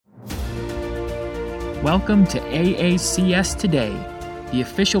Welcome to AACS Today, the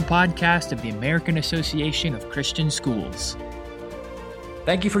official podcast of the American Association of Christian Schools.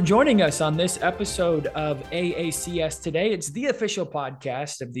 Thank you for joining us on this episode of AACS Today. It's the official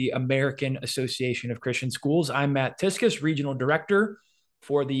podcast of the American Association of Christian Schools. I'm Matt Tiskus, Regional Director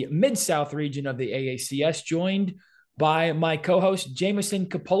for the Mid-South region of the AACS, joined by my co-host, Jamison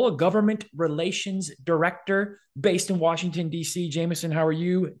Coppola, Government Relations Director based in Washington, D.C. Jamison, how are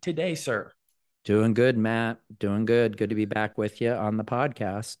you today, sir? Doing good, Matt. Doing good. Good to be back with you on the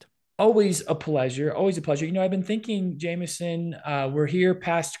podcast. Always a pleasure. Always a pleasure. I've been thinking, Jamison, we're here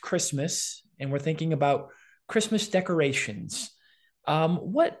past Christmas and we're thinking about Christmas decorations.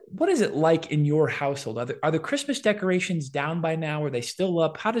 What is it like in your household? Are the Christmas decorations down by now? Are they still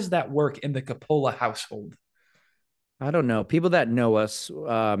up? How does that work in the Coppola household? I don't know. People that know us,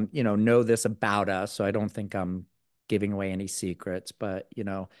 know this about us. So I don't think I'm giving away any secrets, but,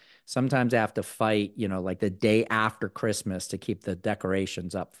 sometimes I have to fight, like the day after Christmas to keep the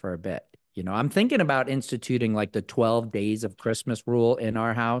decorations up for a bit. I'm thinking about instituting like the 12 days of Christmas rule in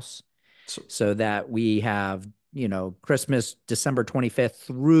our house so that we have, Christmas December 25th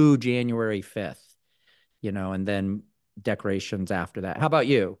through January 5th, and then decorations after that. How about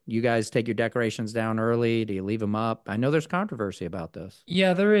you? You guys take your decorations down early? Do you leave them up? I know there's controversy about this.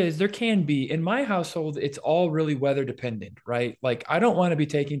 Yeah, there is. There can be. In my household, it's all really weather dependent, right? Like, I don't want to be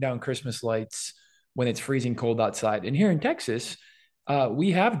taking down Christmas lights when it's freezing cold outside. And here in Texas,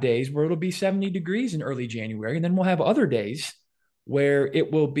 we have days where it'll be 70 degrees in early January. And then we'll have other days where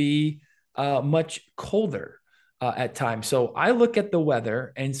it will be much colder at times. So I look at the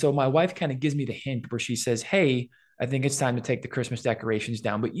weather. And so my wife kind of gives me the hint where she says, hey, I think it's time to take the Christmas decorations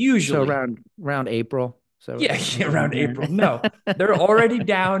down. But So usually, around April. So yeah, around April. No, they're already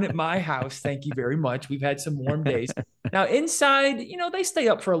down at my house. Thank you very much. We've had some warm days. Now, inside, they stay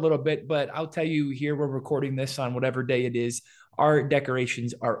up for a little bit, but I'll tell you here, we're recording this on whatever day it is. Our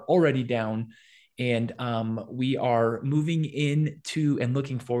decorations are already down, and we are moving into and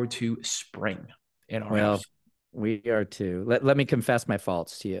looking forward to spring in our Well, house. we are too. Let me confess my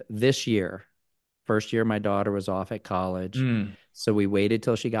faults to you. This year, first year my daughter was off at college. Mm. So we waited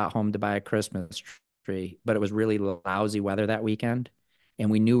till she got home to buy a Christmas tree, but it was really lousy weather that weekend. And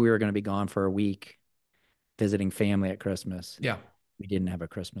we knew we were going to be gone for a week visiting family at Christmas. Yeah. We didn't have a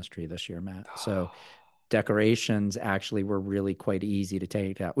Christmas tree this year, Matt. So decorations actually were really quite easy to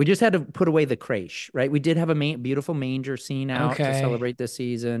take out. We just had to put away the creche, right? We did have a beautiful manger scene out to Okay. celebrate this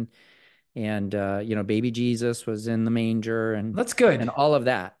season. And baby Jesus was in the manger and That's good. all of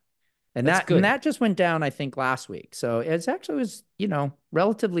that. And That's that and good. that just went down, I think, last week. So it's actually was,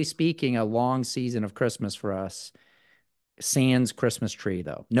 relatively speaking, a long season of Christmas for us. Sans Christmas tree,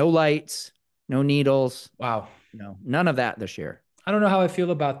 though. No lights, no needles, Wow. none of that this year. I don't know how I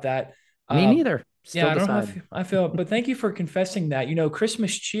feel about that. Me Uh, neither. yeah, Still I don't know how deciding. I feel, but thank you for confessing that.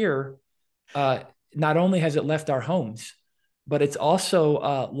 Christmas cheer, uh, not only has it left our homes, but it's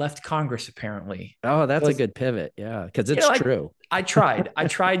also left Congress, apparently. Oh, that's So a it's, good pivot. Yeah, because you it's know, I, true. I tried. I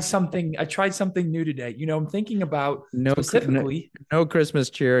tried something new today. I'm thinking about No, no, specifically no Christmas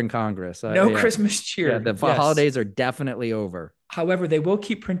cheer in Congress. no Yeah, Christmas yeah. cheer. The Yes. holidays are definitely over. However, they will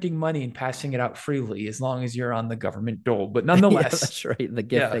keep printing money and passing it out freely as long as you're on the government dole. But Yeah, nonetheless, that's right. The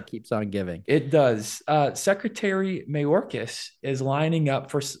gift yeah. that keeps on giving. It does. Secretary Mayorkas is lining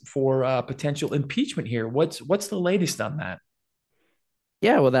up for potential impeachment here. What's the latest on that?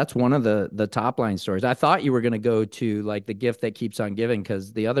 Yeah, well, that's one of the top line stories. I thought you were going to go to like the gift that keeps on giving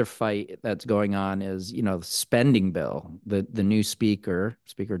because the other fight that's going on is, the spending bill. The new speaker,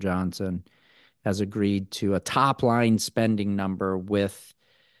 Speaker Johnson, has agreed to a top line spending number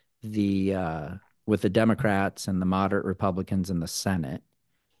the with the Democrats and the moderate Republicans in the Senate,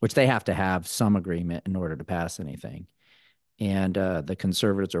 which they have to have some agreement in order to pass anything. And the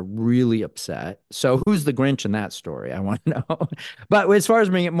conservatives are really upset. So who's the Grinch in that story? I want to know. But as far as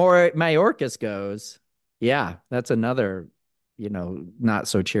more Mayorkas goes, yeah, that's another, not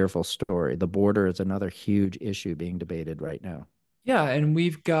so cheerful story. The border is another huge issue being debated right now. Yeah, and we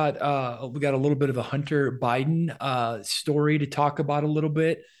got a little bit of a Hunter Biden story to talk about a little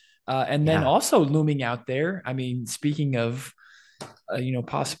bit, and then Yeah, also looming out there. I mean, speaking of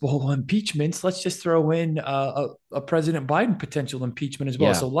possible impeachments, let's just throw in a President Biden potential impeachment as well.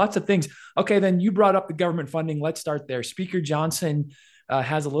 yeah, So lots of things. Okay, then you brought up the government funding. Let's start there. Speaker Johnson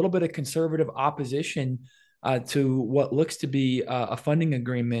has a little bit of conservative opposition to what looks to be a funding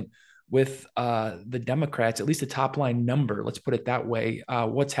agreement with the Democrats, at least a top line number. Let's put it that way.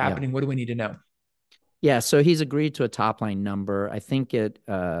 What's yeah. happening? What do we need to know? Yeah, so he's agreed to a top line number. I think it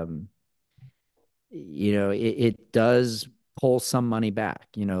does pull some money back.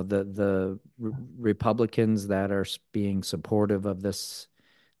 Republicans that are being supportive of this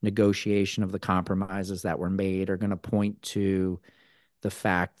negotiation of the compromises that were made are going to point to the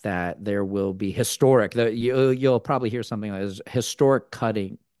fact that there will be you'll probably hear something like this, historic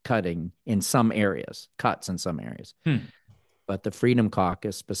cutting in some areas, cuts in some areas. Hmm. But the Freedom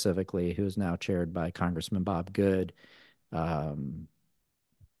Caucus specifically, who is now chaired by Congressman Bob Good, um,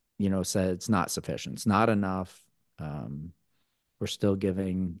 said it's not sufficient. It's not enough. Um, we're still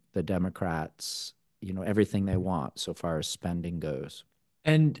giving the Democrats, everything they want so far as spending goes.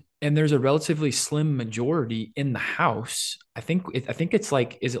 And there's a relatively slim majority in the House. I think it's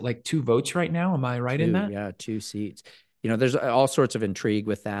like, is it like two votes right now? Am I right in Two, that? yeah, two seats. There's all sorts of intrigue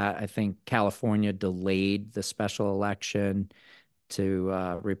with that. I think California delayed the special election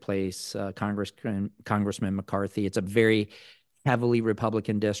to replace Congressman McCarthy. It's a very heavily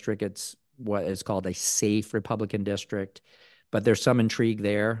Republican district. It's what is called a safe Republican district, but there's some intrigue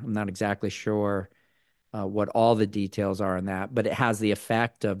there. I'm not exactly sure what all the details are on that, but it has the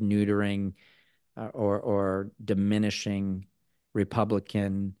effect of neutering or diminishing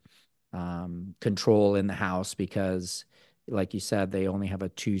Republican control in the House because, like you said, they only have a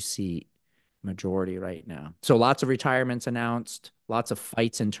two-seat majority right now. So lots of retirements announced, lots of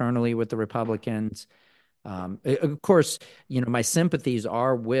fights internally with the Republicans. Of course, my sympathies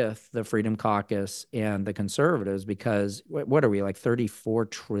are with the Freedom Caucus and the conservatives because what are we, like $34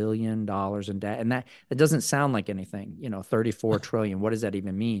 trillion in debt? And that doesn't sound like anything, 34 trillion. What does that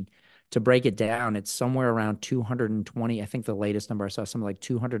even mean? To break it down, it's somewhere around 220. I think the latest number I saw, something like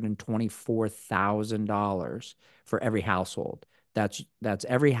 $224,000 for every household. That's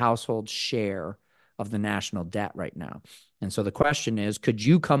every household's share of the national debt right now. And so the question is, could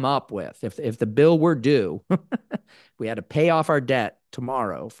you come up with, if the bill were due, we had to pay off our debt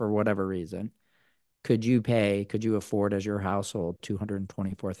tomorrow for whatever reason, could you afford as your household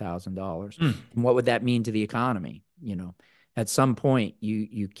 $224,000? Hmm. And what would that mean to the economy? At some point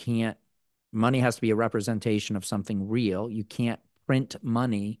you can't, money has to be a representation of something real. You can't print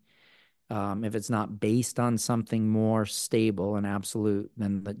money if it's not based on something more stable and absolute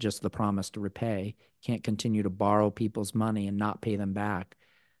than just the promise to repay. Can't continue to borrow people's money and not pay them back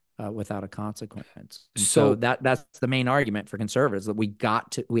without a consequence. And so So that's the main argument for conservatives, that we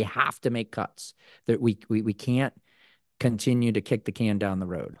have to make cuts, that we can't continue to kick the can down the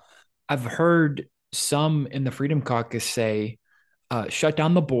road. I've heard some in the Freedom Caucus say, shut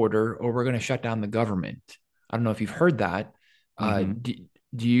down the border or we're going to shut down the government. I don't know if you've heard that. Uh, Mm-hmm. do,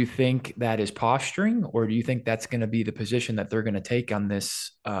 do you think that is posturing, or do you think that's going to be the position that they're going to take on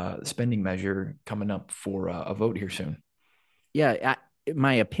this spending measure coming up for a vote here soon? Yeah,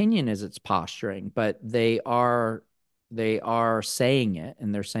 my opinion is it's posturing, but they are saying it,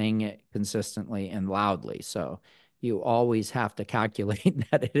 and they're saying it consistently and loudly. So you always have to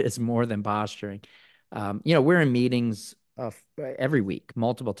calculate that it is more than posturing. We're in meetings every week,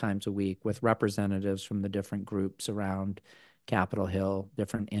 multiple times a week, with representatives from the different groups around Capitol Hill,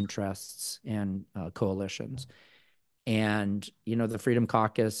 different interests and coalitions. And, the Freedom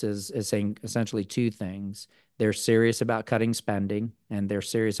Caucus is saying essentially two things. They're serious about cutting spending, and they're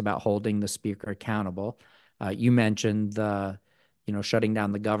serious about holding the speaker accountable. You mentioned shutting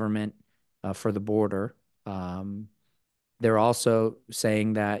down the government for the border. Um, they're also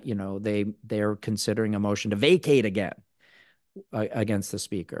saying that, they're considering a motion to vacate again against the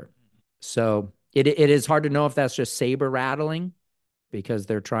speaker. So it is hard to know if that's just saber rattling because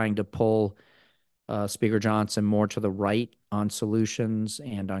they're trying to pull Speaker Johnson more to the right on solutions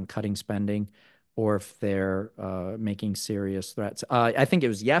and on cutting spending, or if they're making serious threats. I think it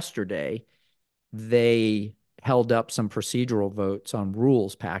was yesterday they held up some procedural votes on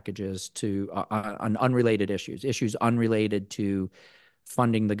rules packages on unrelated issues unrelated to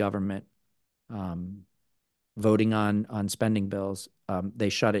funding the government, um, voting on spending bills. They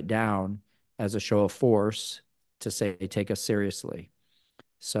shut it down as a show of force to say take us seriously.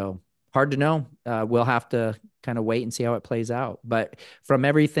 So hard to know. We'll have to kind of wait and see how it plays out. But from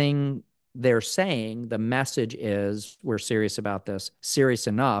everything they're saying, the message is we're serious about this, serious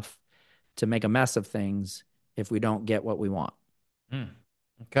enough to make a mess of things if we don't get what we want. Hmm.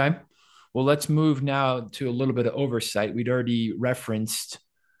 Okay. Well, let's move now to a little bit of oversight. We'd already referenced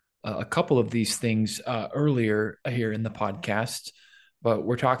a couple of these things earlier here in the podcast, but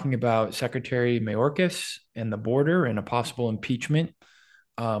we're talking about Secretary Mayorkas and the border and a possible impeachment.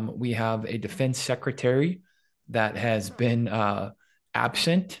 We have a defense secretary that has been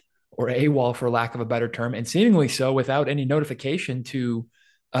absent or AWOL, for lack of a better term, and seemingly so without any notification to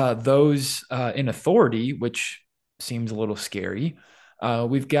those in authority, which seems a little scary.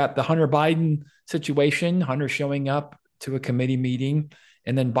 We've got the Hunter Biden situation, Hunter showing up to a committee meeting,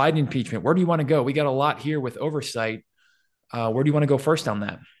 and then Biden impeachment. Where do you want to go? We got a lot here with oversight. Where do you want to go first on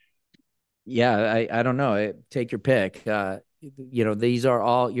that? Yeah, I don't know. Take your pick. These are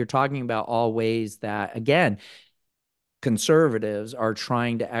all, you're talking about all ways that, again, conservatives are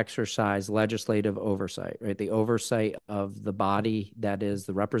trying to exercise legislative oversight, right? The oversight of the body that is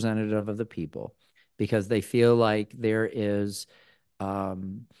the representative of the people, because they feel like there is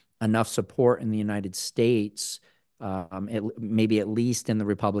um, enough support in the United States, maybe at least in the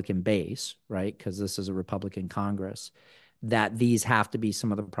Republican base, right? Because this is a Republican Congress, that these have to be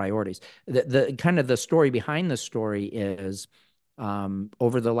some of the priorities. The kind of the story behind the story is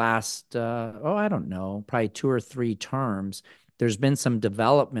over the last, I don't know, probably 2 or 3 terms, there's been some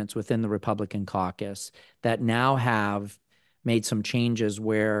developments within the Republican caucus that now have made some changes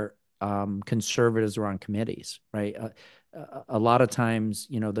where conservatives are on committees, right? A lot of times,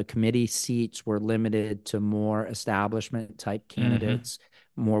 the committee seats were limited to more establishment type Mm-hmm. candidates,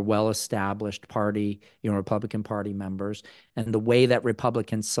 more well-established party, Republican Party members. And the way that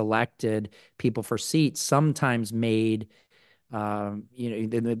Republicans selected people for seats sometimes made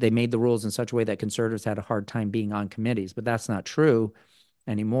they made the rules in such a way that conservatives had a hard time being on committees, but that's not true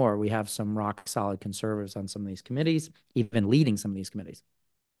anymore. We have some rock solid conservatives on some of these committees, even leading some of these committees.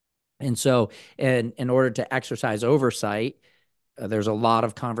 And so, in order to exercise oversight, there's a lot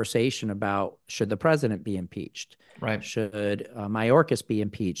of conversation about, should the president be impeached? Right. Should Mayorkas be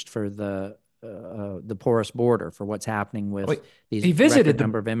impeached for the porous border, for what's happening with Wait, these he record visited the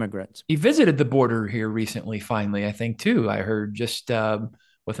number of immigrants? he visited the border here recently, finally, I think, too. I heard just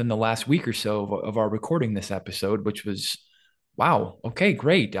within the last week or so of our recording this episode, which was, wow, okay,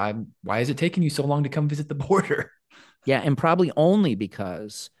 great. Why is it taking you so long to come visit the border? Yeah, and probably only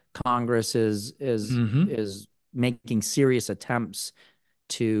because Congress is is Mm-hmm. is making serious attempts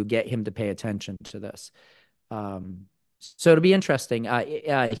to get him to pay attention to this. So it'll be interesting.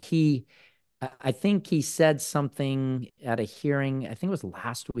 I think he said something at a hearing. I think it was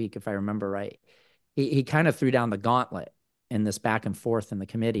last week, if I remember right. He kind of threw down the gauntlet in this back and forth in the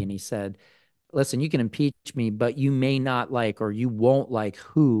committee, and he said, "Listen, you can impeach me, but you may not like, or you won't like,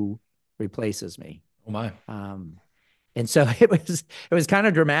 who replaces me." Oh, my. Um, and so it was kind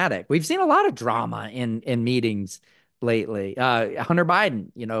of dramatic. We've seen a lot of drama in meetings lately. Hunter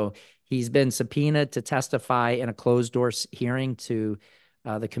Biden, he's been subpoenaed to testify in a closed door hearing to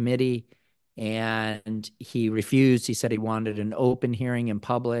the committee, and he refused. He said he wanted an open hearing in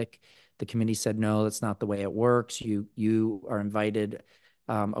public. The committee said, no, that's not the way it works. You are invited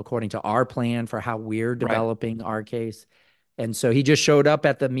according to our plan for how we're Right. developing our case. And so he just showed up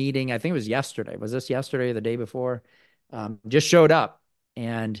at the meeting. I think it was yesterday. Was this yesterday or the day before? Just showed up,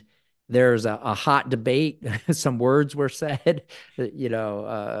 and there's a hot debate. Some words were said,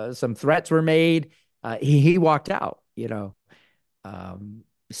 some threats were made. He walked out,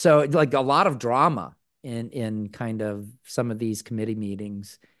 so like a lot of drama in kind of some of these committee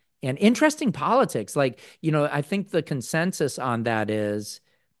meetings, and interesting politics. Like, I think the consensus on that is,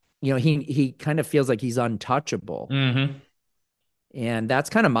 he kind of feels like he's untouchable. Mm-hmm. And that's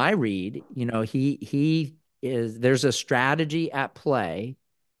kind of my read. There's a strategy at play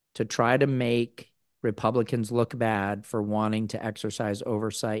to try to make Republicans look bad for wanting to exercise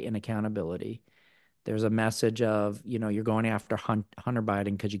oversight and accountability. There's a message of, you're going after Hunter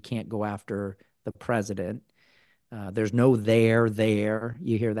Biden because you can't go after the president. There's no there.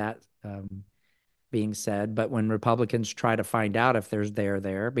 You hear that being said. But when Republicans try to find out if there's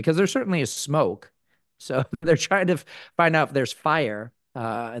there, because there certainly is smoke. So they're trying to find out if there's fire.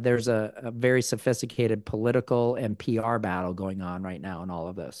 There's a very sophisticated political and PR battle going on right now in all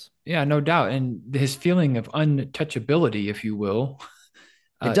of this. Yeah, no doubt. And his feeling of untouchability, if you will,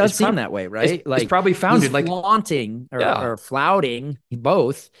 It is does seem that way, right? is Like probably he's founded. Like, flaunting yeah, or flouting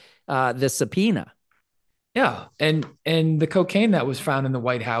both the subpoena. yeah, and the cocaine that was found in the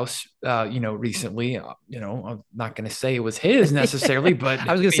White House, recently, I'm not going to say it was his necessarily, but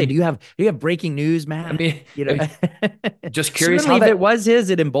I was going to say, do you have breaking news, I Matt? mean, just curious Certainly, if it was his,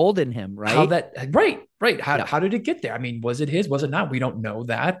 it emboldened him, how right? that, right, Yeah. how did it get there? I mean, was it his? Was it not? We don't know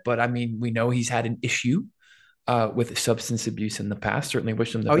that, but I mean, we know he's had an issue with substance abuse in the past. Certainly,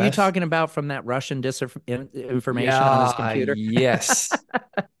 wish him the Are you best. talking about from that Russian disinformation on his Yeah, computer? yes,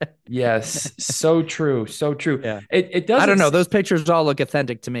 yes, so true, so true. Yeah. It I don't doesn't. know. Those pictures all look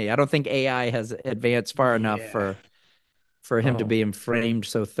authentic to me. I don't think AI has advanced far enough Yeah. for him to Oh, be framed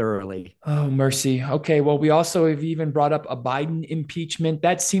so thoroughly. oh, mercy. Okay. Well, we also have even brought up a Biden impeachment.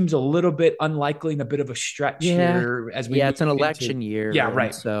 That seems a little bit unlikely and a bit of a stretch Yeah. here as we Yeah, it's an move into. election year. Yeah, And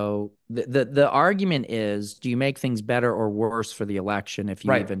right. so the argument is, do you make things better or worse for the election if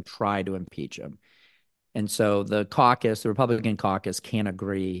you Right. even try to impeach him? And so the Republican caucus can't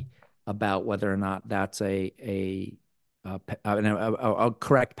agree about whether or not that's a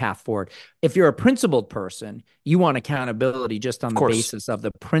correct path forward. If you're a principled person, you want accountability just on Of the course. basis of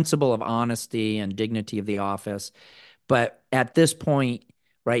the principle of honesty and dignity of the office. But at this point,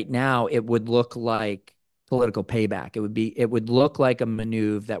 right now, it would look like political payback. It would look like a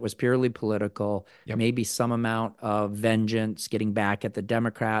maneuver that was purely political, Yep. maybe some amount of vengeance, getting back at the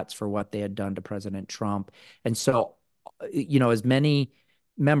Democrats for what they had done to President Trump. And so, as many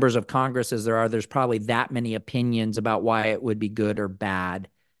members of Congress as there's probably that many opinions about why it would be good or bad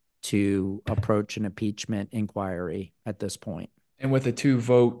to approach an impeachment inquiry at this point. And with a two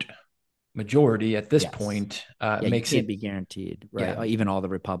vote majority at this Yes. point, Yeah, you makes can't it, be guaranteed, right? yeah. Even all the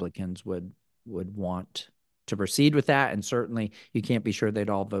Republicans would want to proceed with that, and certainly you can't be sure they'd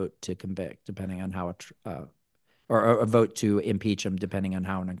all vote to convict, depending on how or vote to impeach him, depending on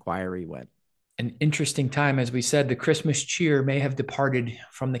how an inquiry went. An interesting time. As we said, the Christmas cheer may have departed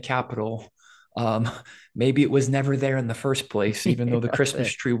from the Capitol. Um, Maybe it was never there in the first place, even though the That's Christmas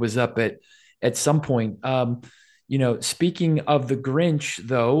it. tree was up at some point. Speaking of the Grinch,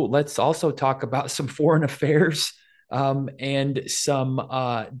 though, let's also talk about some foreign affairs and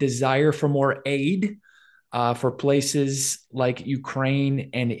some desire for more aid for places like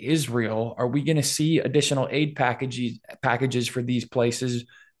Ukraine and Israel. Are we going to see additional aid packages for these places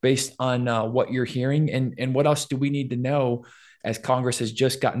based on what you're hearing? And what else do we need to know as Congress has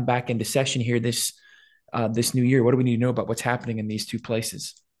just gotten back into session here this new year? What do we need to know about what's happening in these two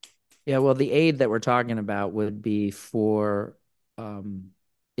places? Yeah, well, the aid that we're talking about would be for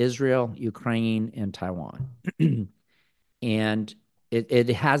Israel, Ukraine, and Taiwan. And it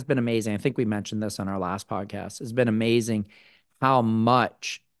has been amazing. I think we mentioned this on our last podcast. It's been amazing how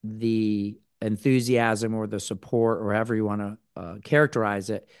much the enthusiasm or the support, or however you want to characterize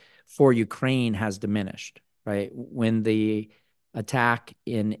it, for Ukraine has diminished, right? When the attack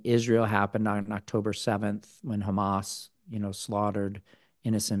in Israel happened on October 7th, when Hamas, slaughtered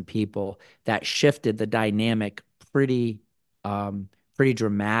innocent people, that shifted the dynamic pretty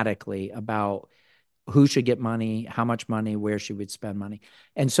dramatically about who should get money, how much money, where she would spend money.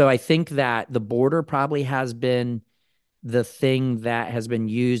 And so I think that the border probably has been the thing that has been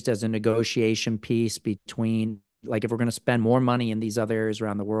used as a negotiation piece between, like, if we're going to spend more money in these other areas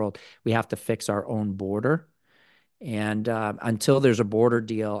around the world, we have to fix our own border. And until there's a border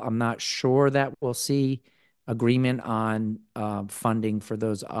deal, I'm not sure that we'll see agreement on funding for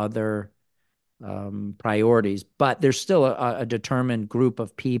those other priorities. But there's still a determined group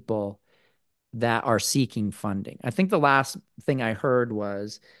of people that are seeking funding. I think the last thing I heard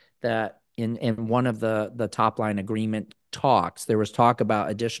was that in one of the top line agreement talks, there was talk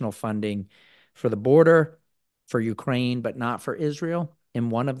about additional funding for the border for Ukraine, but not for Israel in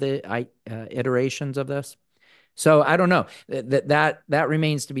one of the iterations of this. So I don't know. That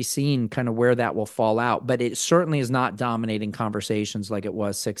remains to be seen, kind of where that will fall out. But it certainly is not dominating conversations like it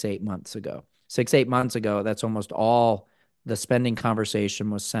was 6-8 months ago. 6-8 months ago, that's almost all the spending conversation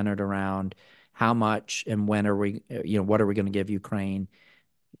was centered around how much and when are we, what are we going to give Ukraine?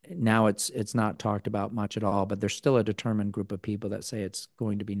 Now it's not talked about much at all, but there's still a determined group of people that say it's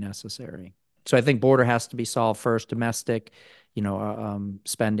going to be necessary. So I think border has to be solved first, domestic,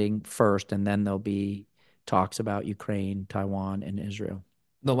 spending first, and then there'll be talks about Ukraine, Taiwan, and Israel.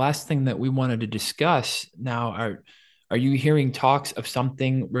 The last thing that we wanted to discuss now are you hearing talks of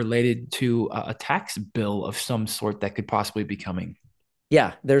something related to a tax bill of some sort that could possibly be coming?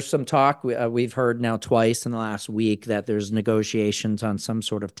 Yeah, there's some talk. We've heard now twice in the last week that there's negotiations on some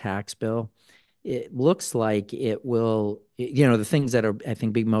sort of tax bill. It looks like it will, the things that are, I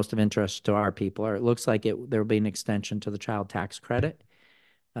think, be most of interest to our people are, it looks like there will be an extension to the child tax credit,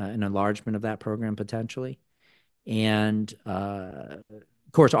 an enlargement of that program potentially. And of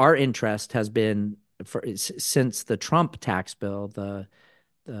course, our interest has been since the Trump tax bill, the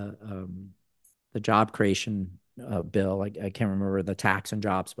job creation bill. I can't remember, the tax and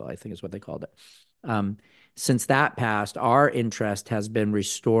jobs bill, I think is what they called it. Since that passed, our interest has been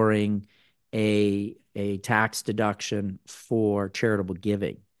restoring a tax deduction for charitable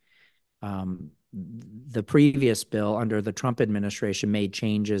giving. The previous bill under the Trump administration made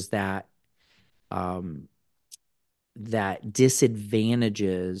changes that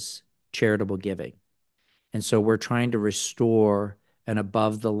disadvantages charitable giving. And so we're trying to restore an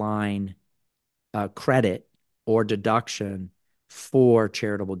above the line credit or deduction for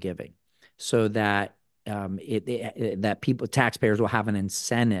charitable giving, so that taxpayers will have an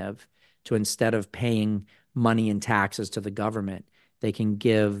incentive to, instead of paying money in taxes to the government, they can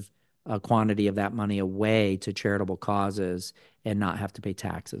give a quantity of that money away to charitable causes and not have to pay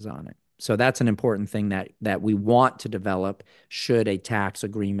taxes on it. So that's an important thing that we want to develop should a tax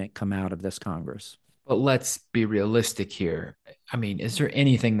agreement come out of this Congress. But let's be realistic here. I mean, is there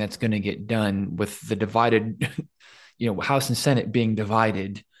anything that's going to get done with the divided, House and Senate being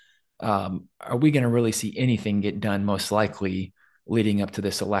divided? Are we going to really see anything get done, most likely, leading up to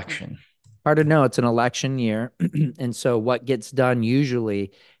this election? Hard to know. It's an election year, and so what gets done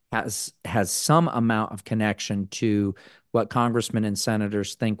usually has some amount of connection to what congressmen and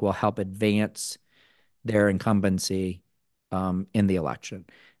senators think will help advance their incumbency in the election.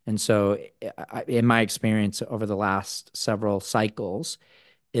 And so, in my experience over the last several cycles,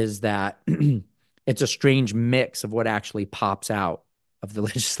 is that it's a strange mix of what actually pops out of the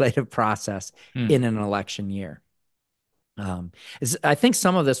legislative process in an election year. I think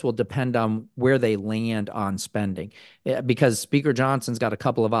some of this will depend on where they land on spending, because Speaker Johnson's got a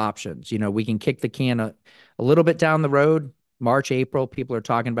couple of options. We can kick the can a little bit down the road. March, April, people are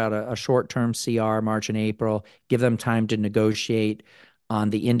talking about a short-term CR, March and April, give them time to negotiate on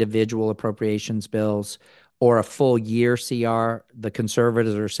the individual appropriations bills, or a full year CR. The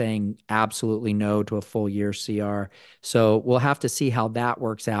conservatives are saying absolutely no to a full year CR. So we'll have to see how that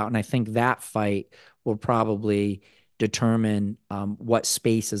works out. And I think that fight will probably determine what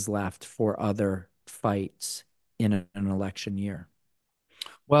space is left for other fights in an election year.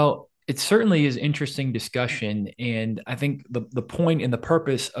 Well, it certainly is interesting discussion. And I think the point and the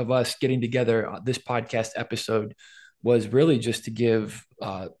purpose of us getting together this podcast episode was really just to give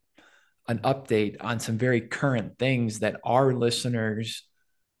an update on some very current things that our listeners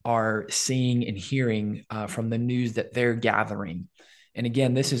are seeing and hearing from the news that they're gathering. And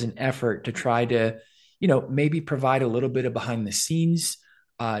again, this is an effort to try to, maybe provide a little bit of behind the scenes,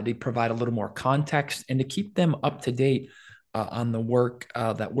 to provide a little more context, and to keep them up to date on the work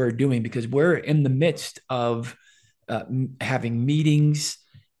that we're doing, because we're in the midst of having meetings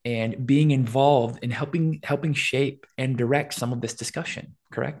and being involved in helping shape and direct some of this discussion.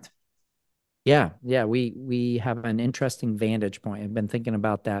 Correct? Yeah, we have an interesting vantage point. I've been thinking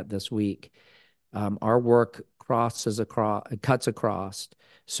about that this week. Our work cuts across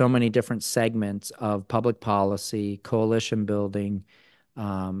so many different segments of public policy, coalition building,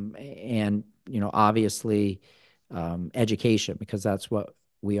 and obviously education, because that's what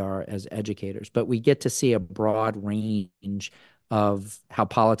we are as educators. But we get to see a broad range of how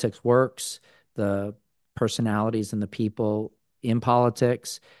politics works, the personalities and the people in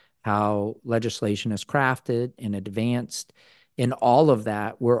politics, how legislation is crafted and advanced. In all of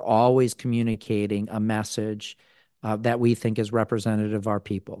that, we're always communicating a message that we think is representative of our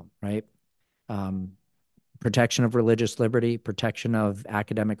people, right? Protection of religious liberty, protection of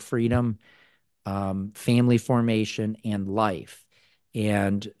academic freedom, family formation, and life.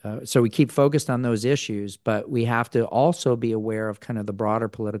 And so we keep focused on those issues, but we have to also be aware of kind of the broader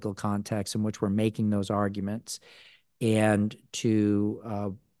political context in which we're making those arguments, and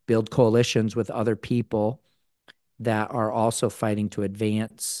to build coalitions with other people that are also fighting to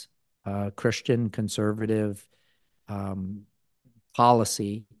advance Christian conservative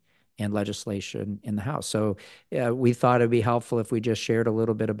policy and legislation in the House. So we thought it'd be helpful if we just shared a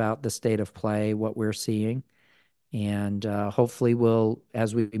little bit about the state of play, what we're seeing, and hopefully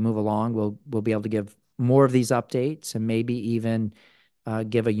as we move along, we'll be able to give more of these updates, and maybe even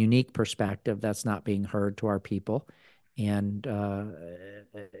give a unique perspective that's not being heard to our people, and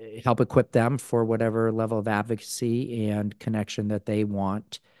help equip them for whatever level of advocacy and connection that they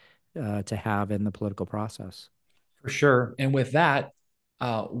want to have in the political process. For sure. And with that,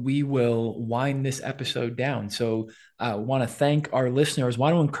 we will wind this episode down. So I want to thank our listeners.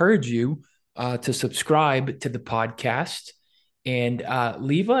 Want to encourage you to subscribe to the podcast and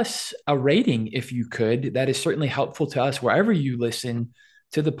leave us a rating if you could. That is certainly helpful to us wherever you listen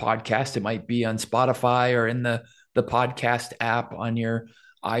to the podcast. It might be on Spotify or in the podcast app on your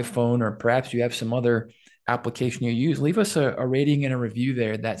iPhone, or perhaps you have some other application you use. Leave us a rating and a review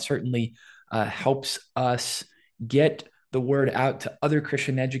there. That certainly helps us get the word out to other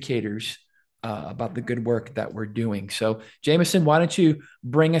Christian educators about the good work that we're doing. So, Jamison, why don't you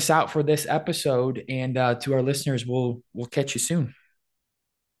bring us out for this episode? And to our listeners, we'll catch you soon.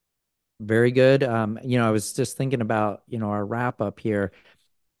 Very good. I was just thinking about our wrap up here,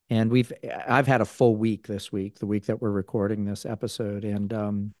 and I've had a full week this week, the week that we're recording this episode,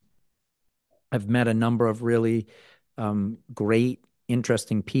 and I've met a number of really great,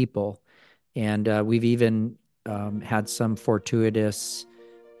 interesting people, and we've even had some fortuitous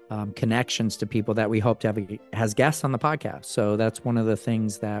connections to people that we hope to have as guests on the podcast. So that's one of the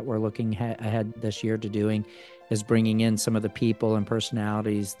things that we're looking ahead this year to doing, is bringing in some of the people and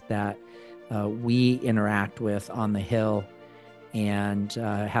personalities that we interact with on the Hill, and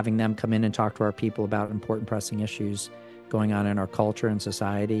having them come in and talk to our people about important pressing issues going on in our culture and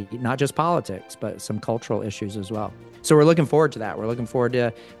society, not just politics, but some cultural issues as well. So we're looking forward to that. We're looking forward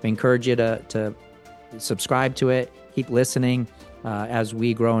to, we encourage you to subscribe to it, keep listening as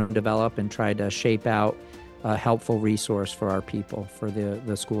we grow and develop and try to shape out a helpful resource for our people, for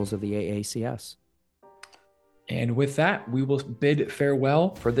the schools of the AACS. And with that, we will bid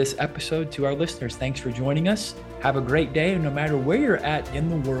farewell for this episode to our listeners. Thanks for joining us. Have a great day. And no matter where you're at in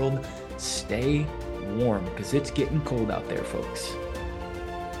the world, stay warm because it's getting cold out there, folks.